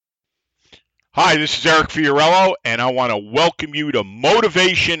Hi, this is Eric Fiorillo, and I want to welcome you to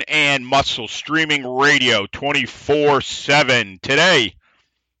Motivation and Muscle Streaming Radio 24/7. Today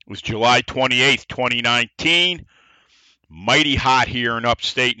was July 28th, 2019. Mighty hot here in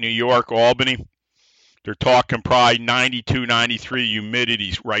upstate New York, Albany. They're talking probably 92, 93.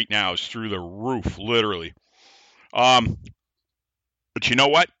 Humidity right now is through the roof, literally. Um, but you know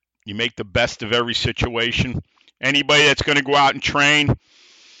what? You make the best of every situation. Anybody that's going to go out and train,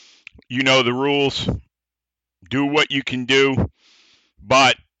 you know the rules. Do what you can do,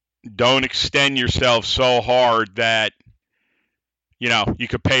 but don't extend yourself so hard that you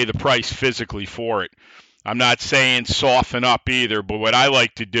could pay the price physically for it. I'm not saying soften up either, but what I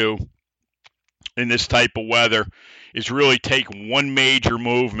like to do in this type of weather is really take one major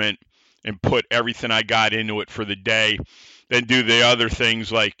movement and put everything I got into it for the day, then do the other things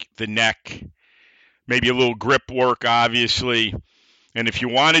like the neck, maybe a little grip work, obviously. And if you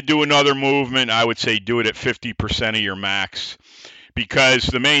want to do another movement, I would say do it at 50% of your max, because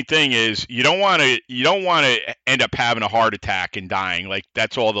the main thing is you don't want to end up having a heart attack and dying. Like,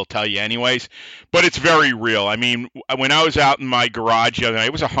 that's all they'll tell you anyways, but it's very real. I mean, when I was out in my garage the other night,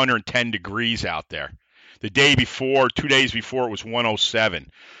 it was 110 degrees out there. The day before, 2 days before, it was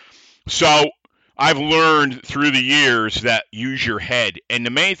 107. So I've learned through the years that use your head, and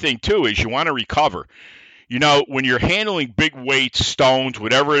the main thing too is you want to recover. When you're handling big weights, stones,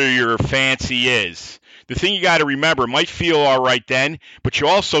 whatever your fancy is, the thing you got to remember, it might feel all right then, but you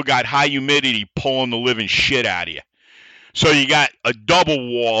also got high humidity pulling the living shit out of you. So you got a double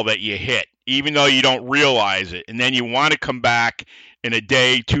wall that you hit, even though you don't realize it. And then you want to come back in a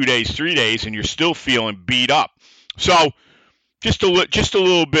day, 2 days, 3 days, and you're still feeling beat up. So just a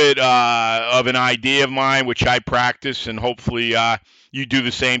little bit of an idea of mine, which I practice, and hopefully you do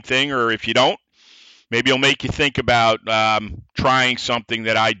the same thing. Or if you don't, maybe it'll make you think about trying something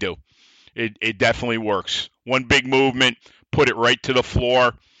that I do. It definitely works. One big movement, put it right to the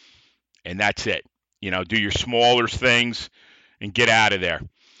floor, and that's it. Do your smaller things and get out of there.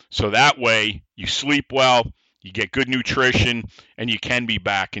 So that way you sleep well, you get good nutrition, and you can be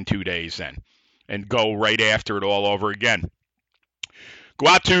back in 2 days then and go right after it all over again. Go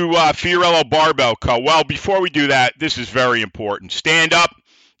out to Fiorillo Barbell Co. Well, before we do that, this is very important. Stand up,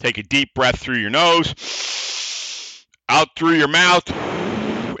 take a deep breath through your nose, out through your mouth,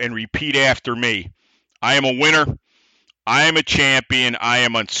 and repeat after me. I am a winner. I am a champion. I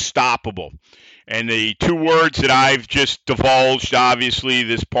am unstoppable. And the two words that I've just divulged, obviously,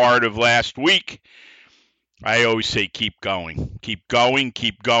 this part of last week, I always say keep going. Keep going,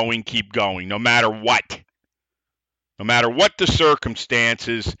 keep going, keep going, no matter what. No matter what the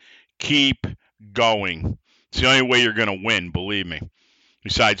circumstances, keep going. It's the only way you're going to win, believe me,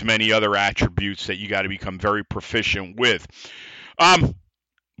 besides many other attributes that you got to become very proficient with.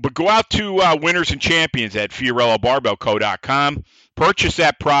 But go out to Winners and Champions at FiorilloBarbellCo.com. Purchase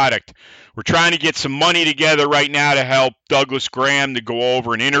that product. We're trying to get some money together right now to help Douglas Graham to go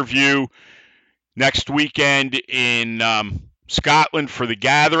over an interview next weekend in Scotland for the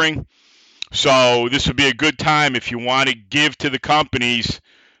gathering. So this would be a good time if you want to give to the companies.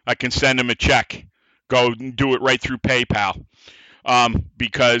 I can send them a check. Go and do it right through PayPal,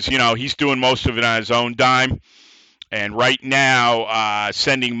 because he's doing most of it on his own dime. And right now,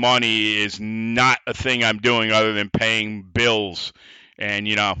 sending money is not a thing I'm doing other than paying bills. And,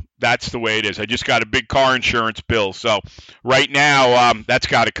 that's the way it is. I just got a big car insurance bill. So right now, that's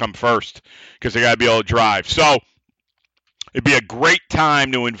got to come first because I got to be able to drive. So it'd be a great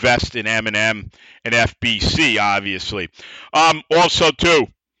time to invest in M&M and FBC, obviously. Also, too,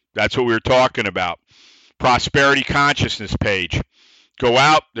 that's what we were talking about. Prosperity Consciousness page. Go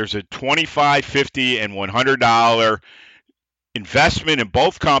out. There's a $25, $50, and $100 investment in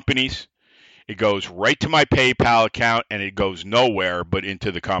both companies. It goes right to my PayPal account, and it goes nowhere but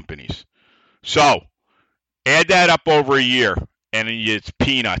into the companies. So add that up over a year, and it's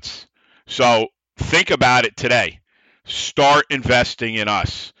peanuts. So think about it today. Start investing in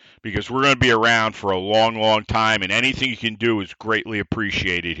us, because we're going to be around for a long, long time, and anything you can do is greatly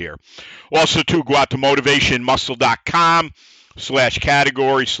appreciated here. Also, too, go out to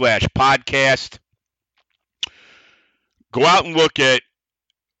motivationmuscle.com/category/podcast. Go out and look at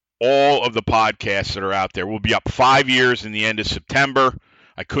all of the podcasts that are out there. We'll be up 5 years in the end of September.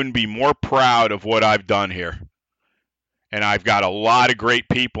 I couldn't be more proud of what I've done here. And I've got a lot of great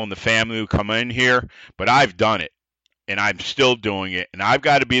people in the family who come in here, but I've done it. And I'm still doing it. And I've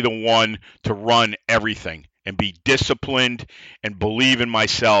got to be the one to run everything and be disciplined and believe in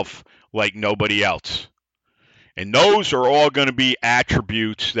myself like nobody else. And those are all going to be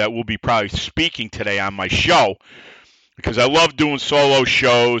attributes that we'll be probably speaking today on my show. because I love doing solo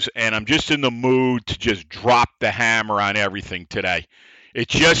shows, and I'm just in the mood to just drop the hammer on everything today. It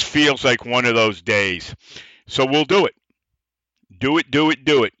just feels like one of those days. So we'll do it. Do it, do it,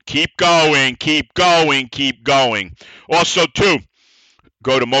 do it. Keep going, keep going, keep going. Also, too,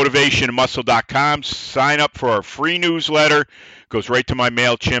 go to motivationandmuscle.com, sign up for our free newsletter. Goes right to my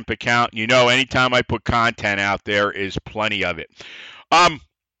MailChimp account. You know, anytime I put content out, there is plenty of it.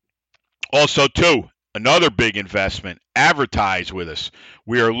 Also, too, another big investment, advertise with us.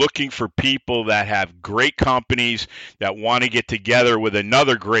 We are looking for people that have great companies that want to get together with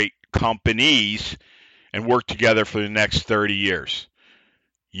another great companies and work together for the next 30 years.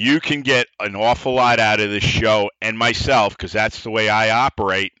 You can get an awful lot out of this show and myself, because that's the way I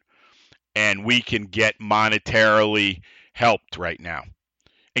operate, and we can get monetarily helped right now.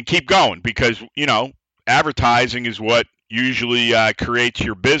 And keep going, because, you know, advertising is what usually creates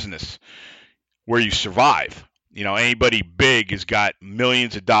your business where you survive. You know, anybody big has got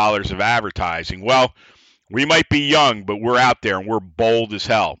millions of dollars of advertising. Well, we might be young, but we're out there and we're bold as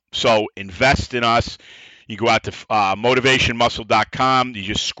hell. So invest in us. You go out to motivationmuscle.com. You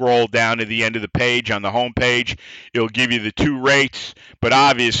just scroll down to the end of the page on the home page. It'll give you the 2 rates. But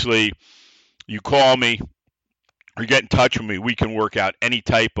obviously, you call me or get in touch with me. We can work out any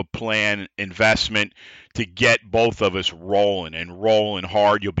type of plan, investment to get both of us rolling and rolling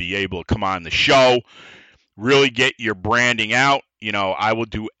hard. You'll be able to come on the show, really get your branding out. You know, I will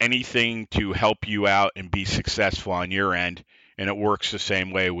do anything to help you out and be successful on your end, and it works the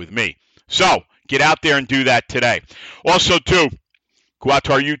same way with me. So get out there and do that today. Also, too, go out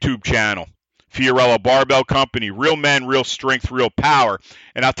to our YouTube channel, Fiorillo Barbell Company, Real Men, Real Strength, Real Power.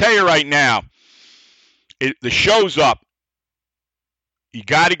 And I'll tell you right now, the show's up. You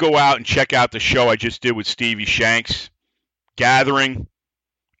got to go out and check out the show I just did with Stevie Shanks, Gathering,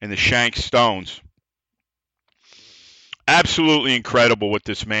 and the Shanks Stones. Absolutely incredible what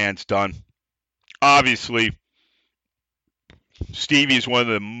this man's done. Obviously, Stevie is one of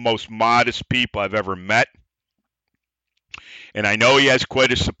the most modest people I've ever met. And I know he has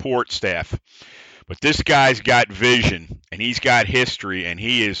quite a support staff. But this guy's got vision, and he's got history, and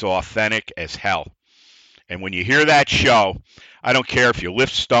he is authentic as hell. And when you hear that show, I don't care if you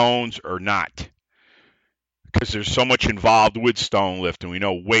lift stones or not, because there's so much involved with stone lifting. We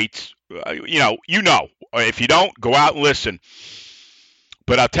know weights, you know. If you don't, go out and listen.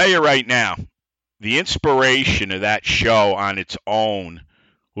 But I'll tell you right now, the inspiration of that show on its own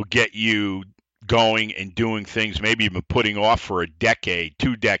will get you going and doing things maybe you've been putting off for a decade,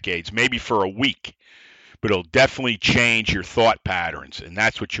 2 decades, maybe for a week. But it'll definitely change your thought patterns, and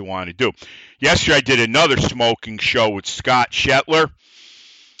that's what you want to do. Yesterday, I did another smoking show with Scott Shetler.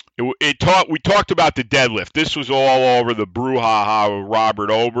 We talked about the deadlift. This was all over the brouhaha with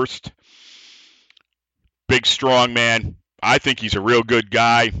Robert Oberst. Big, strong man. I think he's a real good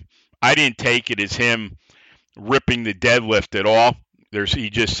guy. I didn't take it as him ripping the deadlift at all.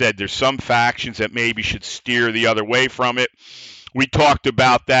 He just said there's some factions that maybe should steer the other way from it. We talked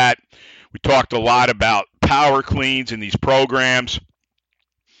about that. We talked a lot about power cleans in these programs,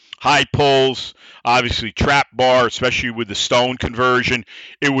 high pulls, obviously trap bar, especially with the stone conversion.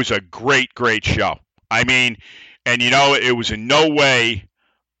 It was a great, great show. I mean, and you know, it was in no way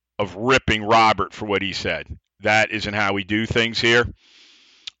of ripping Robert for what he said. That isn't how we do things here.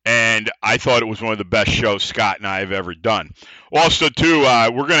 And I thought it was one of the best shows Scott and I have ever done. Also, too,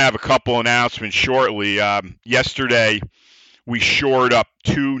 we're going to have a couple announcements shortly. Yesterday, we shored up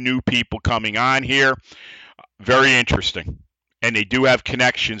 2 new people coming on here. Very interesting. And they do have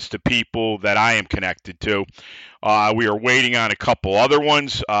connections to people that I am connected to. We are waiting on a couple other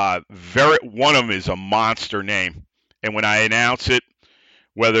ones. One of them is a monster name. And when I announce it,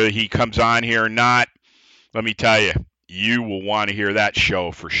 whether he comes on here or not, let me tell you, you will want to hear that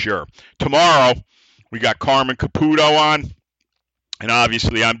show for sure. Tomorrow, we got Carmen Caputo on. And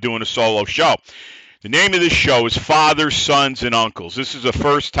obviously, I'm doing a solo show. The name of this show is Fathers, Sons, and Uncles. This is the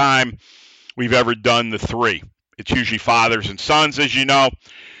first time we've ever done the 3. It's usually fathers and sons, as you know.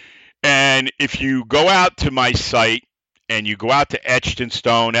 And if you go out to my site and you go out to Etched in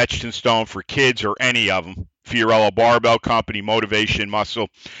Stone for kids or any of them, Fiorillo Barbell Company, Motivation Muscle,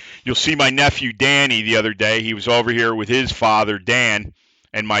 you'll see my nephew Danny the other day. He was over here with his father, Dan,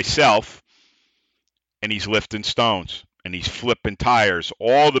 and myself, and he's lifting stones. And he's flipping tires.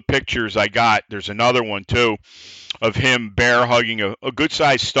 All the pictures I got, there's another one too, of him bear hugging a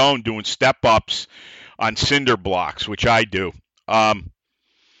good-sized stone doing step-ups on cinder blocks, which I do. I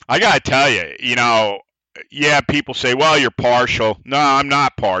got to tell you, you know, yeah, people say, well, you're partial. No, I'm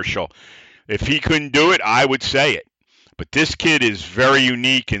not partial. If he couldn't do it, I would say it. But this kid is very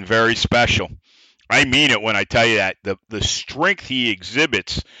unique and very special. I mean it when I tell you that. The strength he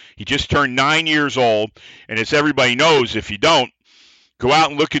exhibits, he just turned 9 years old. And as everybody knows, if you don't, go out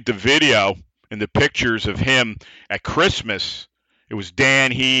and look at the video and the pictures of him at Christmas. It was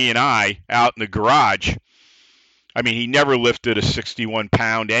Dan, he, and I out in the garage. I mean, he never lifted a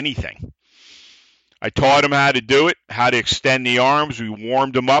 61-pound anything. I taught him how to do it, how to extend the arms. We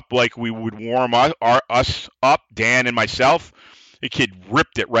warmed him up like we would warm us up, Dan and myself. The kid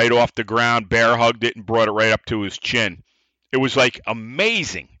ripped it right off the ground, bear hugged it, and brought it right up to his chin. It was like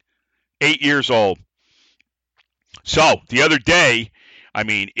amazing. 8 years old. So the other day, I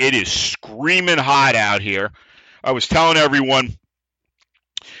mean, it is screaming hot out here. I was telling everyone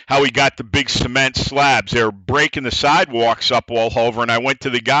how we got the big cement slabs. They were breaking the sidewalks up all over, and I went to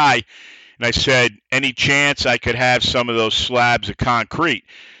the guy and I said, any chance I could have some of those slabs of concrete?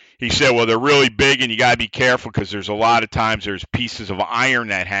 He said, well, they're really big, and you got to be careful because there's a lot of times there's pieces of iron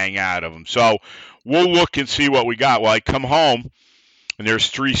that hang out of them. So we'll look and see what we got. Well, I come home, and there's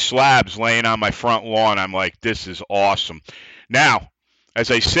 3 slabs laying on my front lawn. I'm like, this is awesome. Now, as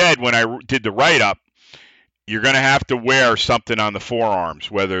I said when I did the write-up, you're going to have to wear something on the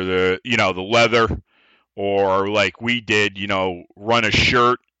forearms, whether the leather or like we did, run a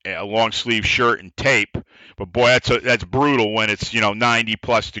shirt, a long sleeve shirt and tape. But boy, that's brutal when it's 90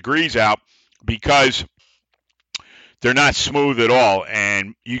 plus degrees out because they're not smooth at all,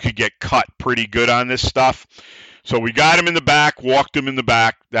 and you could get cut pretty good on this stuff. So we got him in the back, walked him in the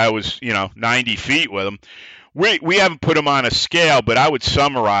back. That was 90 feet with him. We haven't put them on a scale, but I would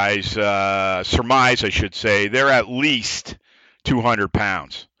surmise, I should say, they're at least 200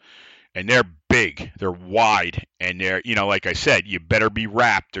 pounds. And they're big, they're wide, and they're, like I said, you better be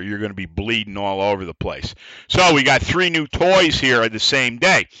wrapped or you're going to be bleeding all over the place. So we got 3 new toys here at the same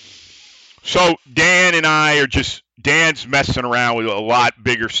day. So Dan and I are Dan's messing around with a lot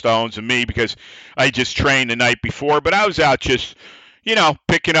bigger stones than me because I just trained the night before, but I was out just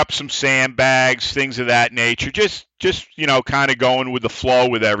picking up some sandbags, things of that nature, just kind of going with the flow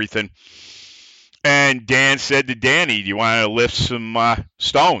with everything. And Dan said to Danny, do you want to lift some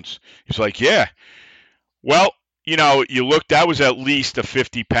stones? He's like, yeah. Well, you looked, that was at least a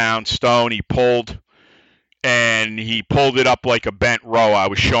 50-pound stone he pulled, and he pulled it up like a bent row. I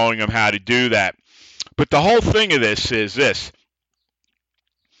was showing him how to do that. But the whole thing of this is this.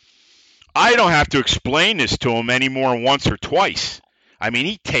 I don't have to explain this to him anymore once or twice. I mean,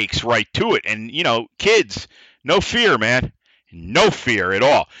 he takes right to it. And, kids, no fear, man. No fear at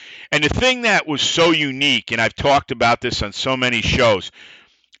all. And the thing that was so unique, and I've talked about this on so many shows,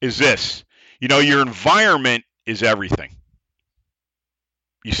 is this. Your environment is everything.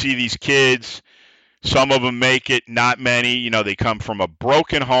 You see these kids, some of them make it, not many. They come from a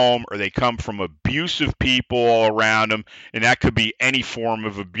broken home or they come from abusive people all around them, and that could be any form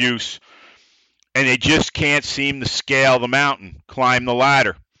of abuse. And they just can't seem to scale the mountain, climb the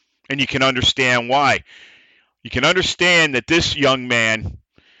ladder. And you can understand why. You can understand that this young man,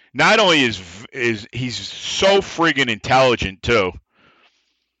 not only is he's so friggin' intelligent too,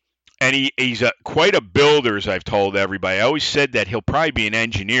 and he's quite a builder, as I've told everybody. I always said that he'll probably be an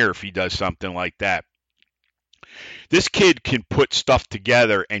engineer if he does something like that. This kid can put stuff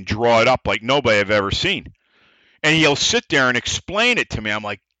together and draw it up like nobody I've ever seen. And he'll sit there and explain it to me. I'm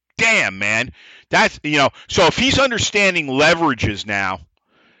like, damn, man. That's, so if he's understanding leverages now,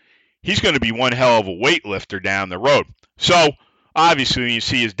 he's going to be one hell of a weightlifter down the road. So, obviously, when you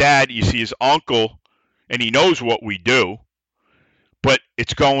see his dad, you see his uncle, and he knows what we do, but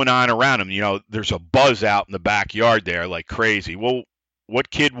it's going on around him. There's a buzz out in the backyard there like crazy. Well,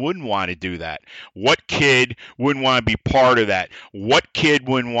 what kid wouldn't want to do that? What kid wouldn't want to be part of that? What kid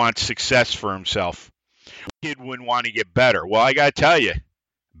wouldn't want success for himself? What kid wouldn't want to get better? Well, I got to tell you,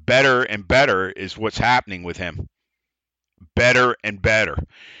 better and better is what's happening with him. Better and better.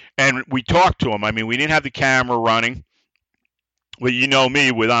 And we talked to him. I mean, we didn't have the camera running. Well, you know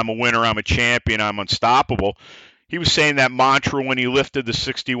me, with I'm a winner, I'm a champion, I'm unstoppable. He was saying that mantra when he lifted the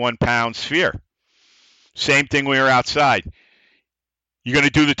 61-pound sphere. Same thing when we were outside. You going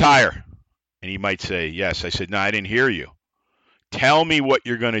to do the tire? And he might say, yes. I said, no, I didn't hear you. Tell me what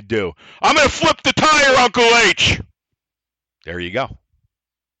you're going to do. I'm going to flip the tire, Uncle H. There you go.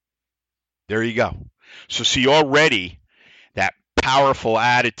 There you go. So see, already that powerful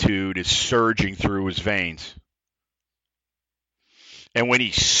attitude is surging through his veins. And when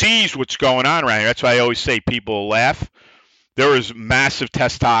he sees what's going on around here, that's why I always say people laugh. There is massive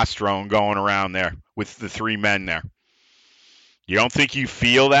testosterone going around there with the 3 men there. You don't think you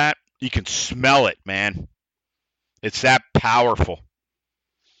feel that? You can smell it, man. It's that powerful.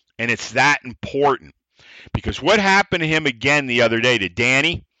 And it's that important. Because what happened to him again the other day, to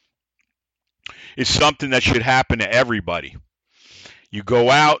Danny, is something that should happen to everybody. You go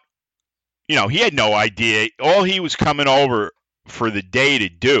out, he had no idea. All he was coming over for the day to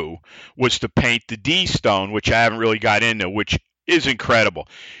do was to paint the D stone, which I haven't really got into, which is incredible.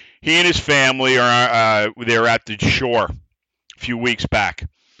 He and his family are they're at the shore a few weeks back.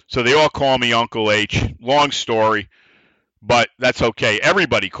 So they all call me Uncle H. Long story, but that's okay.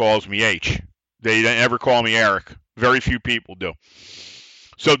 Everybody calls me H. They don't ever call me Eric. Very few people do.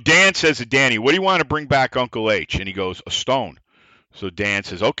 So Dan says to Danny, what do you want to bring back Uncle H? And he goes, a stone. So Dan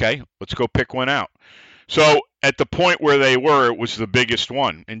says, okay, let's go pick one out. So at the point where they were, it was the biggest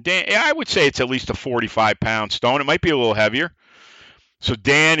one. And Dan, I would say it's at least a 45-pound stone. It might be a little heavier. So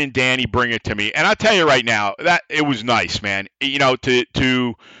Dan and Danny bring it to me. And I'll tell you right now, that it was nice, man.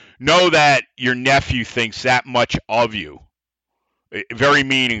 To know that your nephew thinks that much of you, very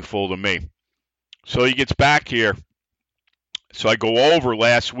meaningful to me. So he gets back here. So I go over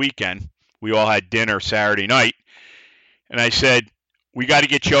last weekend. We all had dinner Saturday night. And I said, we got to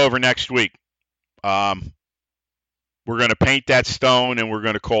get you over next week. We're going to paint that stone, and we're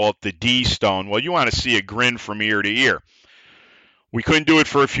going to call it the D stone. Well, you want to see a grin from ear to ear. We couldn't do it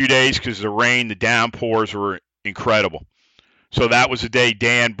for a few days because the rain, the downpours were incredible. So that was the day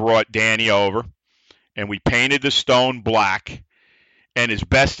Dan brought Danny over, and we painted the stone black. And as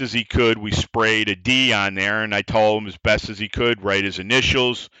best as he could, we sprayed a D on there, and I told him as best as he could, write his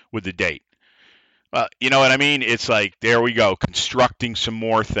initials with the date. You know what I mean? It's like, there we go, constructing some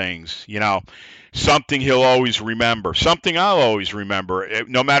more things, something he'll always remember, something I'll always remember.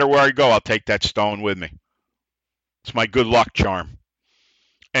 No matter where I go, I'll take that stone with me. It's my good luck charm.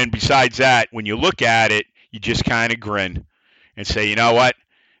 And besides that, when you look at it, you just kind of grin and say, you know what?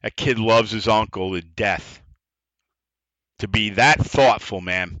 That kid loves his uncle to death. To be that thoughtful,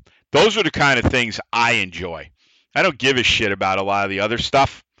 man. Those are the kind of things I enjoy. I don't give a shit about a lot of the other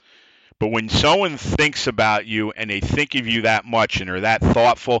stuff. But when someone thinks about you and they think of you that much and are that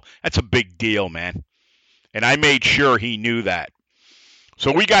thoughtful, that's a big deal, man. And I made sure he knew that.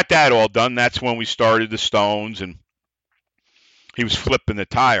 So we got that all done. That's when we started the stones, and he was flipping the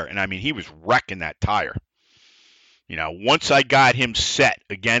tire. And, I mean, he was wrecking that tire. Once I got him set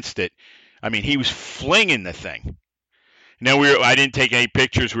against it, I mean, he was flinging the thing. And then I didn't take any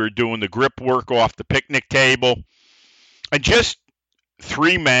pictures. We were doing the grip work off the picnic table. And just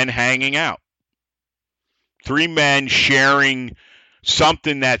 3 men hanging out. 3 men sharing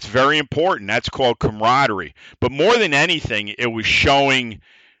something that's very important. That's called camaraderie. But more than anything, it was showing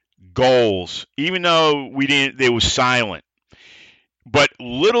goals, even though it was silent. But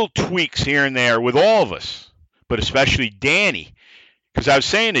little tweaks here and there with all of us, but especially Danny. Because I was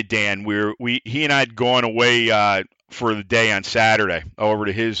saying to Dan, he and I had gone away for the day on Saturday over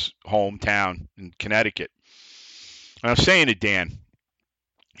to his hometown in Connecticut. And I was saying to Dan,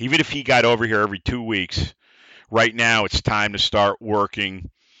 even if he got over here every 2 weeks, right now it's time to start working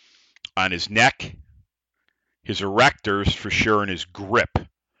on his neck, his erectors for sure, and his grip.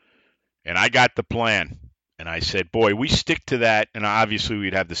 And I got the plan. And I said, boy, we stick to that, and obviously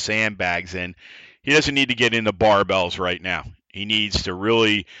we'd have the sandbags in. He doesn't need to get into barbells right now. He needs to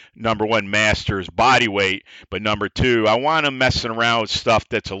really, number one, master his body weight. But number two, I want him messing around with stuff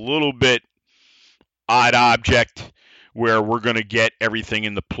that's a little bit odd object, where we're going to get everything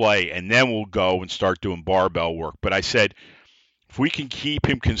into play, and then we'll go and start doing barbell work. But I said, if we can keep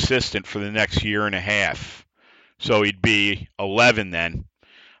him consistent for the next year and a half, so he'd be 11 then,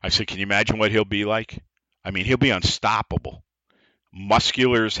 I said, can you imagine what he'll be like? I mean, he'll be unstoppable.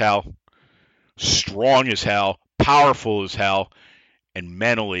 Muscular as hell, strong as hell, powerful as hell, and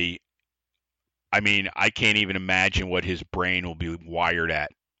mentally, I mean, I can't even imagine what his brain will be wired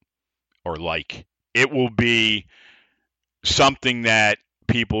at or like. It will be something that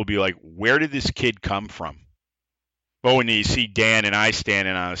people will be like, where did this kid come from? But when you see Dan and I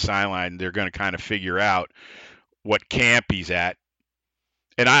standing on the sideline, they're going to kind of figure out what camp he's at.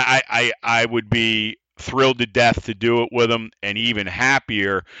 And I would be thrilled to death to do it with him, and even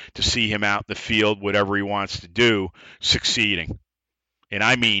happier to see him out in the field, whatever he wants to do, succeeding. And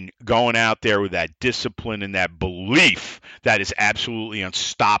I mean going out there with that discipline and that belief that is absolutely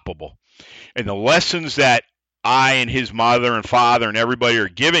unstoppable. And the lessons that I and his mother and father and everybody are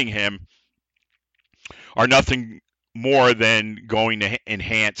giving him are nothing more than going to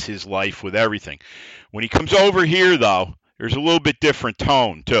enhance his life with everything. When he comes over here, though, there's a little bit different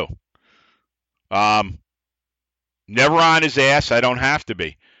tone, too. Never on his ass. I don't have to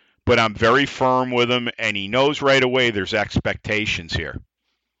be. But I'm very firm with him, and he knows right away there's expectations here.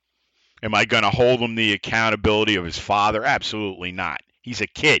 Am I going to hold him the accountability of his father? Absolutely not. He's a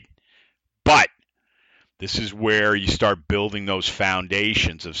kid. But this is where you start building those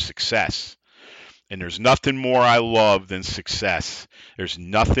foundations of success. And there's nothing more I love than success. There's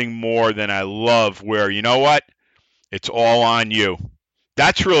nothing more than I love where, you know what? It's all on you.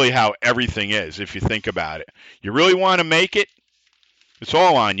 That's really how everything is, if you think about it. You really want to make it? It's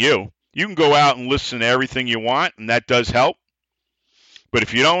all on you. You can go out and listen to everything you want, and that does help. But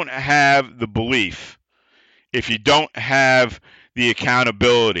if you don't have the belief, if you don't have the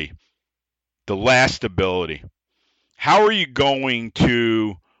accountability, the lastability, how are you going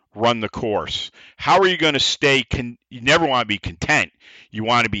to run the course? How are you going to stay? You never want to be content. You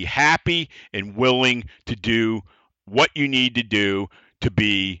want to be happy and willing to do what you need to do to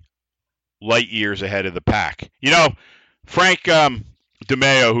be light years ahead of the pack. You know, Frank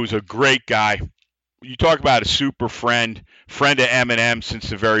DeMeo, who's a great guy, you talk about a super friend of Eminem since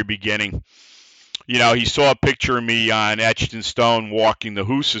the very beginning. You know, he saw a picture of me on Etched in Stone walking the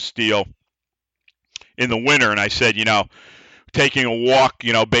Hoosa Steel in the winter, and I said, you know, taking a walk,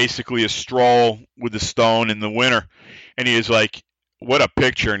 you know, basically a stroll with the stone in the winter. And he was like, what a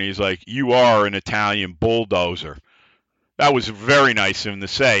picture. And he's like, you are an Italian bulldozer. That was very nice of him to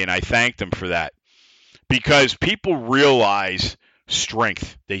say, and I thanked him for that. Because people realize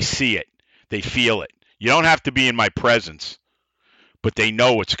strength. They see it. They feel it. You don't have to be in my presence, but they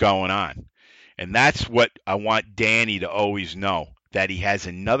know what's going on. And that's what I want Danny to always know, that he has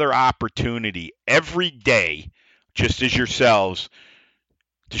another opportunity every day, just as yourselves,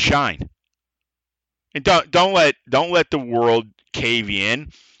 to shine. And don't let the world cave you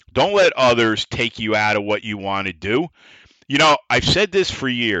in. Don't let others take you out of what you want to do. You know, I've said this for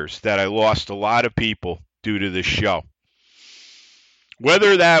years, that I lost a lot of people due to this show.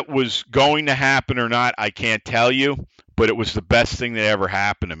 Whether that was going to happen or not, I can't tell you, but it was the best thing that ever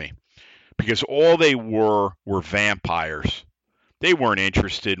happened to me. Because all they were vampires. They weren't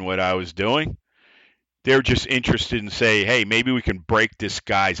interested in what I was doing. They're just interested in saying, hey, maybe we can break this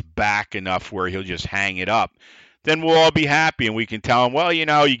guy's back enough where he'll just hang it up. Then we'll all be happy, and we can tell him, well, you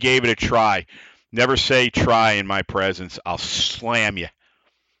know, you gave it a try. Never say try in my presence. I'll slam you.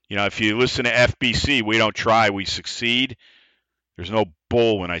 You know, if you listen to FBC, we don't try, we succeed. There's no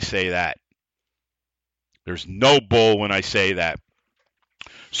bull when I say that. There's no bull when I say that.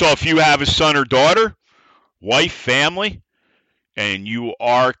 So if you have a son or daughter, wife, family, and you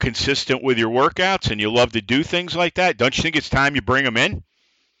are consistent with your workouts and you love to do things like that, don't you think it's time you bring them in?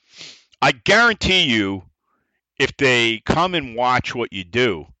 I guarantee you, if they come and watch what you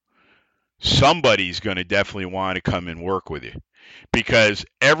do, somebody's going to definitely want to come and work with you, because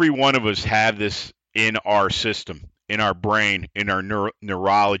every one of us have this in our system, in our brain, in our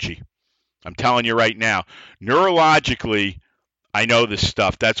neurology. I'm telling you right now, neurologically, I know this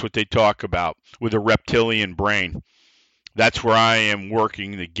stuff. That's what they talk about with a reptilian brain. That's where I am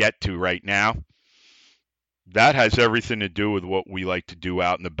working to get to right now. That has everything to do with what we like to do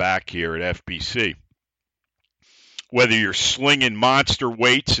out in the back here at FBC. Whether you're slinging monster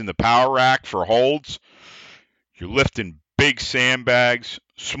weights in the power rack for holds, you're lifting big sandbags,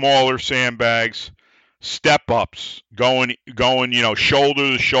 smaller sandbags, step ups, going, you know,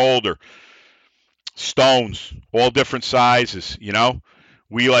 shoulder to shoulder, stones, all different sizes, you know.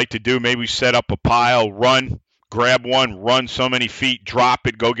 We like to do, maybe set up a pile, run, grab one, run so many feet, drop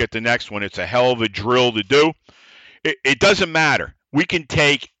it, go get the next one. It's a hell of a drill to do. It doesn't matter. We can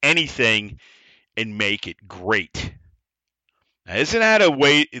take anything and make it great. Now, isn't that the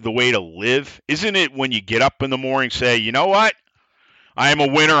way to live? Isn't it when you get up in the morning, say, you know what? I am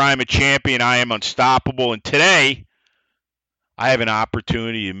a winner. I am a champion. I am unstoppable. And today, I have an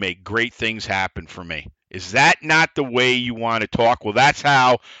opportunity to make great things happen for me. Is that not the way you want to talk? Well, that's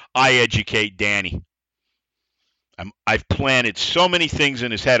how I educate Danny. I've planted so many things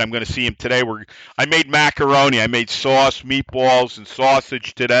in his head. I'm going to see him today. I made macaroni. I made sauce, meatballs, and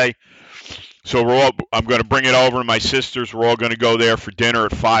sausage today. So I'm going to bring it over to my sister's. We're all going to go there for dinner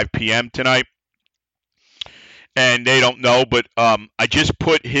at 5 p.m. tonight. And they don't know, but I just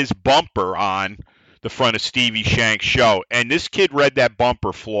put his bumper on the front of Stevie Shank's show. And this kid read that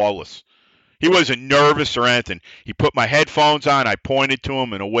bumper flawless. He wasn't nervous or anything. He put my headphones on. I pointed to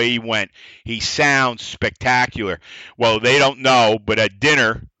him, and away he went. He sounds spectacular. Well, they don't know, but at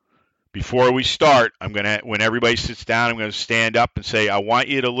dinner, before we start, when everybody sits down, I'm going to stand up and say, I want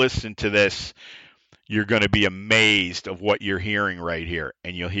you to listen to this. You're going to be amazed of what you're hearing right here.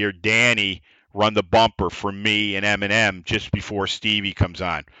 And you'll hear Danny run the bumper for me and Eminem just before Stevie comes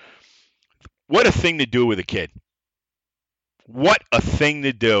on. What a thing to do with a kid. What a thing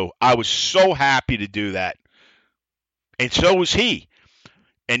to do. I was so happy to do that. And so was he.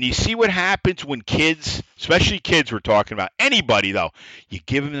 And you see what happens when kids, especially kids we're talking about, anybody though, you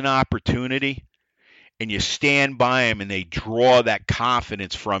give them an opportunity and you stand by them, and they draw that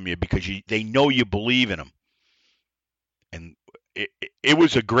confidence from you because they know you believe in them. And it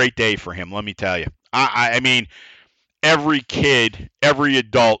was a great day for him, let me tell you. I mean, every kid, every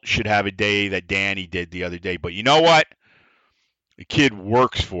adult should have a day that Danny did the other day. But you know what? The kid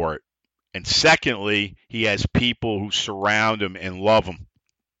works for it. And secondly, he has people who surround him and love him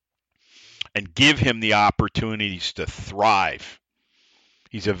and give him the opportunities to thrive.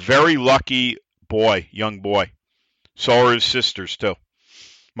 He's a very lucky boy, young boy. So are his sisters, too.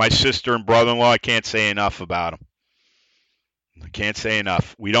 My sister and brother-in-law, I can't say enough about them. I can't say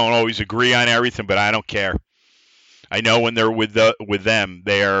enough. We don't always agree on everything, but I don't care. I know when they're with them,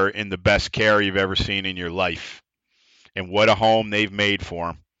 they are in the best care you've ever seen in your life. And what a home they've made for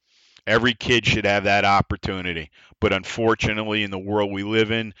them. Every kid should have that opportunity. But unfortunately, in the world we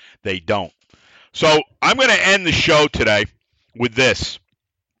live in, they don't. So I'm going to end the show today with this.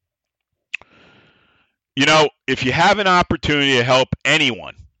 You know, if you have an opportunity to help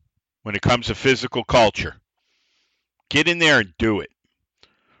anyone when it comes to physical culture, get in there and do it.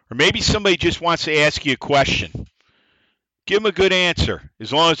 Or maybe somebody just wants to ask you a question. Give them a good answer.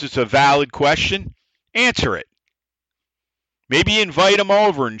 As long as it's a valid question, answer it. Maybe invite them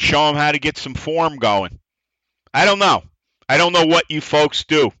over and show them how to get some form going. I don't know. I don't know what you folks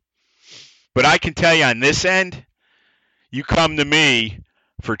do. But I can tell you on this end, you come to me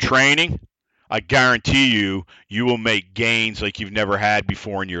for training, I guarantee you will make gains like you've never had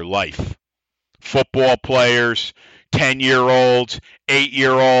before in your life. Football players, 10-year-olds,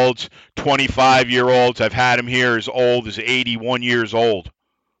 8-year-olds, 25-year-olds. I've had them here as old as 81 years old.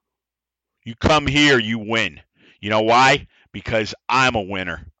 You come here, you win. You know why? Because I'm a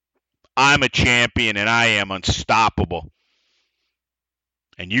winner. I'm a champion, and I am unstoppable.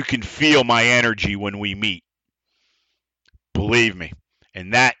 And you can feel my energy when we meet. Believe me.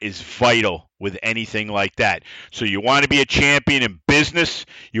 And that is vital with anything like that. So you want to be a champion in business.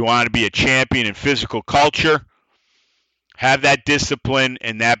 You want to be a champion in physical culture. Have that discipline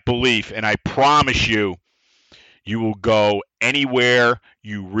and that belief. And I promise you, you will go anywhere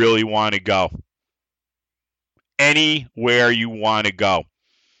you really want to go. Anywhere you want to go.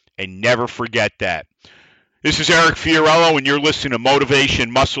 And never forget that. This is Eric Fiorillo, and you're listening to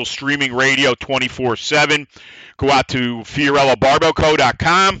Motivation Muscle Streaming Radio 24/7. Go out to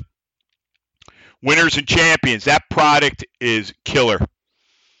FiorilloBarbellCo.com. Winners and champions. That product is killer.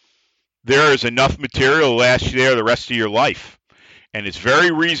 There is enough material to last you there the rest of your life. And it's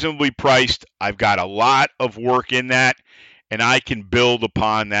very reasonably priced. I've got a lot of work in that, and I can build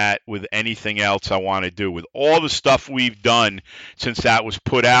upon that with anything else I want to do. With all the stuff we've done since that was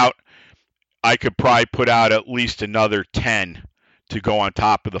put out, I could probably put out at least another 10 to go on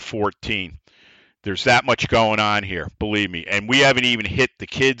top of the 14. There's that much going on here, believe me. And we haven't even hit the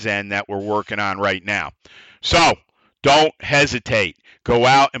kids' end that we're working on right now. So don't hesitate. Go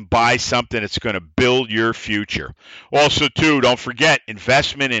out and buy something that's going to build your future. Also, too, don't forget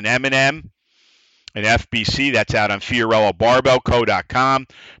investment in M&M and FBC. That's out on FiorilloBarbellCo.com.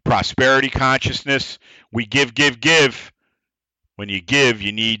 Prosperity consciousness. We give. When you give,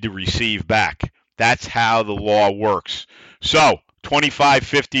 you need to receive back. That's how the law works. So, $25,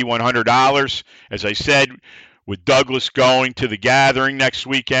 $50, $100. As I said, with Douglas going to the gathering next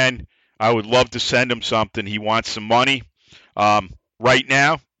weekend, I would love to send him something. He wants some money. Right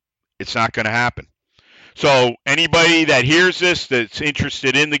now, it's not going to happen. So, anybody that hears this that's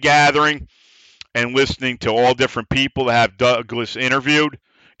interested in the gathering and listening to all different people that have Douglas interview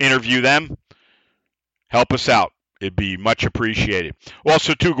them, help us out. It'd be much appreciated.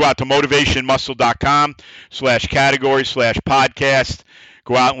 Also, too, go out to motivationmuscle.com/category/podcast.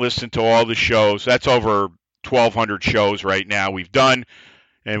 Go out and listen to all the shows. That's over 1,200 shows right now we've done,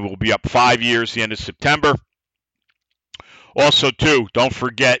 and we'll be up 5 years the end of September. Also, too, don't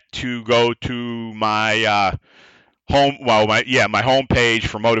forget to go to my my homepage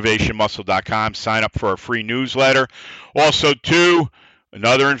for motivationmuscle.com. Sign up for a free newsletter. Also, too,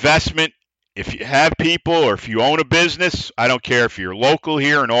 another investment. If you have people or if you own a business, I don't care if you're local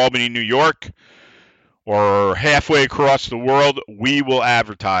here in Albany, New York, or halfway across the world, we will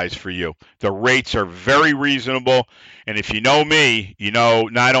advertise for you. The rates are very reasonable. And if you know me, you know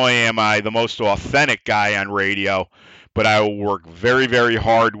not only am I the most authentic guy on radio, but I will work very, very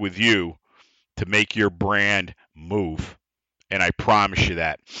hard with you to make your brand move. And I promise you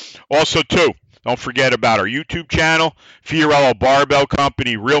that. Also, too, don't forget about our YouTube channel, Fiorillo Barbell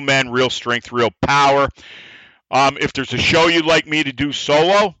Company, Real Men, Real Strength, Real Power. If there's a show you'd like me to do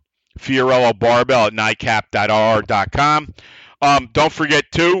solo, Fiorillo Barbell at NICAP.RR.com. Don't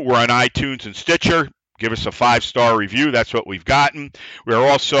forget, too, we're on iTunes and Stitcher. Give us a 5-star review. That's what we've gotten. We are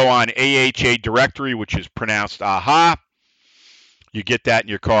also on AHA Directory, which is pronounced AHA. You get that in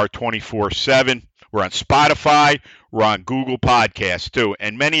your car 24/7. We're on Spotify. We're on Google Podcasts, too,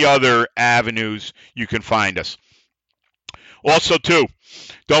 and many other avenues you can find us. Also, too,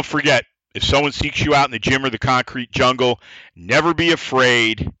 don't forget, if someone seeks you out in the gym or the concrete jungle, never be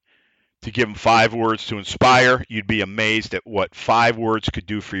afraid to give them 5 words to inspire. You'd be amazed at what 5 words could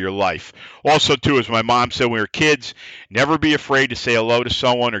do for your life. Also, too, as my mom said when we were kids, never be afraid to say hello to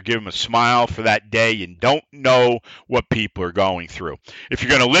someone or give them a smile for that day. You don't know what people are going through. If you're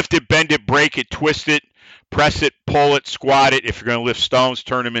going to lift it, bend it, break it, twist it, press it, pull it, squat it. If you're going to lift stones,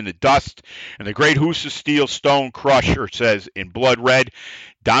 turn them into dust. And the great Husa Steel Stone Crusher says in blood red,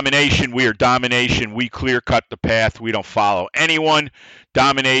 domination, we are domination. We clear cut the path. We don't follow anyone.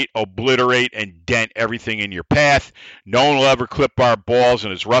 Dominate, obliterate, and dent everything in your path. No one will ever clip our balls.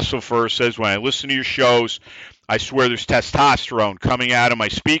 And as Russell Furr says, when I listen to your shows, I swear there's testosterone coming out of my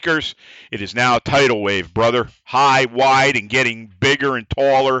speakers. It is now a tidal wave, brother. High, wide, and getting bigger and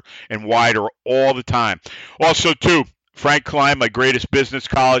taller and wider all the time. Also, too, Frank Klein, my greatest business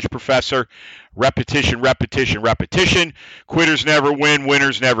college professor. Repetition, repetition, repetition. Quitters never win,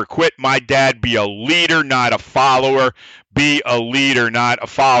 winners never quit. My dad, be a leader, not a follower. Be a leader, not a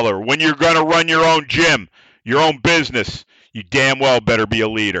follower. When you're going to run your own gym, your own business, you damn well better be a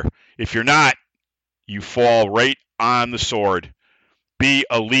leader. If you're not, you fall right on the sword. Be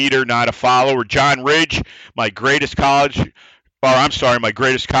a leader, not a follower. John Ridge, my greatest chiropractor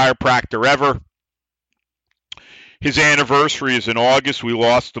ever. His anniversary is in August. We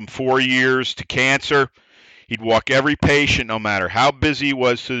lost him 4 years to cancer. He'd walk every patient, no matter how busy he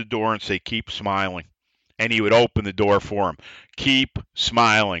was, to the door and say, keep smiling. And he would open the door for him. Keep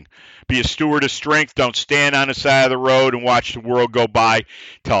smiling. Be a steward of strength. Don't stand on the side of the road and watch the world go by.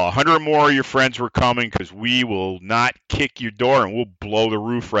 Tell 100 more of your friends we're coming, because we will not kick your door and we'll blow the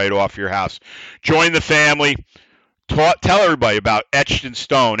roof right off your house. Join the family. Tell everybody about Etched in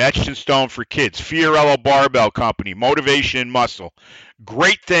Stone for kids, Fiorillo Barbell Company, Motivation and Muscle.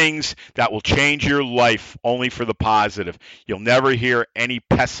 Great things that will change your life only for the positive. You'll never hear any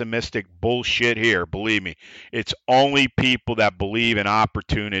pessimistic bullshit here, believe me. It's only people that believe in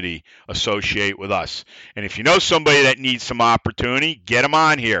opportunity associate with us. And if you know somebody that needs some opportunity, get them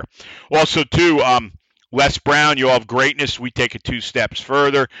on here. Also, too, Les Brown, you all have greatness. We take it 2 steps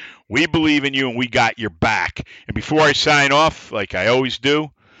further. We believe in you, and we got your back. And before I sign off, like I always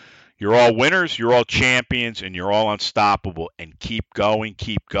do, you're all winners, you're all champions, and you're all unstoppable. And keep going,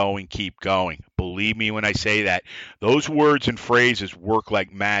 keep going, keep going. Believe me when I say that. Those words and phrases work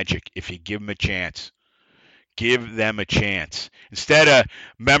like magic if you give them a chance. Give them a chance. Instead of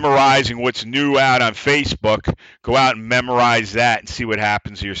memorizing what's new out on Facebook, go out and memorize that and see what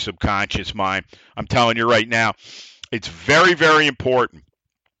happens to your subconscious mind. I'm telling you right now, it's very, very important.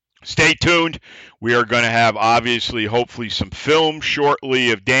 Stay tuned. We are going to have, obviously, hopefully, some film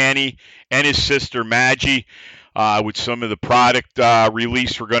shortly of Danny and his sister Maggie with some of the product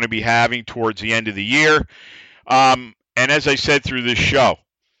release we're going to be having towards the end of the year. And as I said through this show,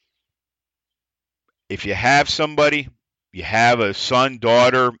 if you have somebody, you have a son,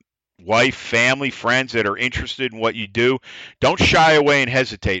 daughter, wife, family, friends that are interested in what you do, don't shy away and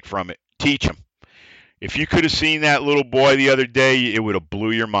hesitate from it. Teach them. If you could have seen that little boy the other day, it would have blew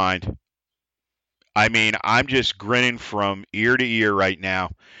your mind. I mean, I'm just grinning from ear to ear right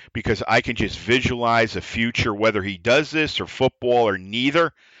now because I can just visualize a future, whether he does this or football or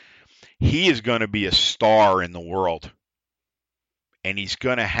neither. He is going to be a star in the world. And he's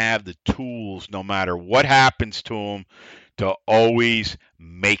going to have the tools, no matter what happens to him, to always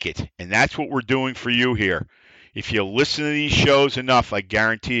make it. And that's what we're doing for you here. If you listen to these shows enough, I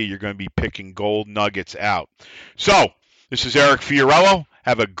guarantee you, you're going to be picking gold nuggets out. So, this is Eric Fiorillo.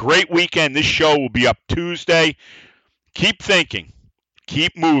 Have a great weekend. This show will be up Tuesday. Keep thinking.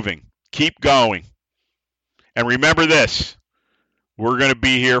 Keep moving. Keep going. And remember this. We're going to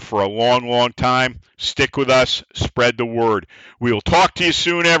be here for a long, long time. Stick with us. Spread the word. We will talk to you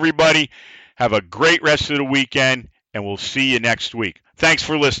soon, everybody. Have a great rest of the weekend, and we'll see you next week. Thanks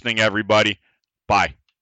for listening, everybody. Bye.